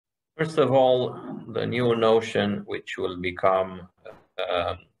First of all, the new notion which will become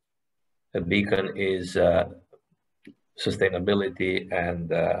a beacon is sustainability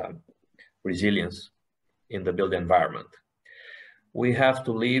and resilience in the built environment. We have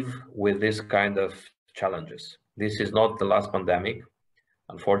to live with this kind of challenges. This is not the last pandemic,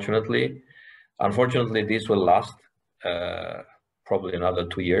 unfortunately. Unfortunately, this will last probably another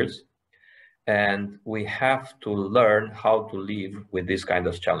 2 years. And we have to learn how to live with these kind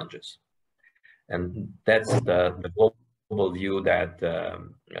of challenges. And that's the global view that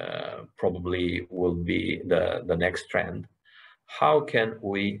probably will be the next trend. How can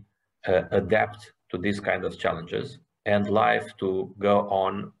we adapt to these kind of challenges and life to go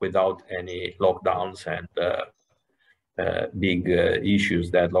on without any lockdowns and big issues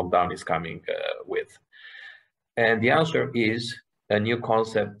that lockdown is coming with? And the answer is a new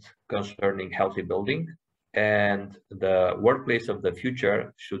concept concerning healthy building, and the workplace of the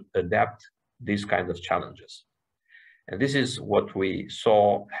future should adapt these kinds of challenges. And this is what we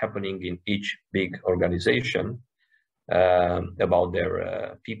saw happening in each big organization about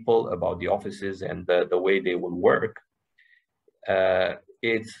their people, about the offices and the way they will work.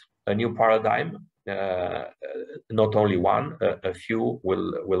 It's a new paradigm. Not only one, a few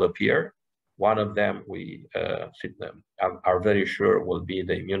will appear. One of them we are very sure will be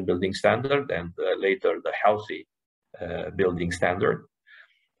the immune building standard, and later the healthy building standard.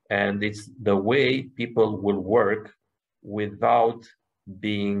 And it's the way people will work without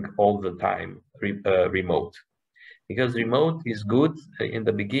being all the time remote. Because remote is good in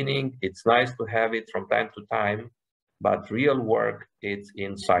the beginning, it's nice to have it from time to time, but real work, it's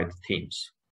inside teams.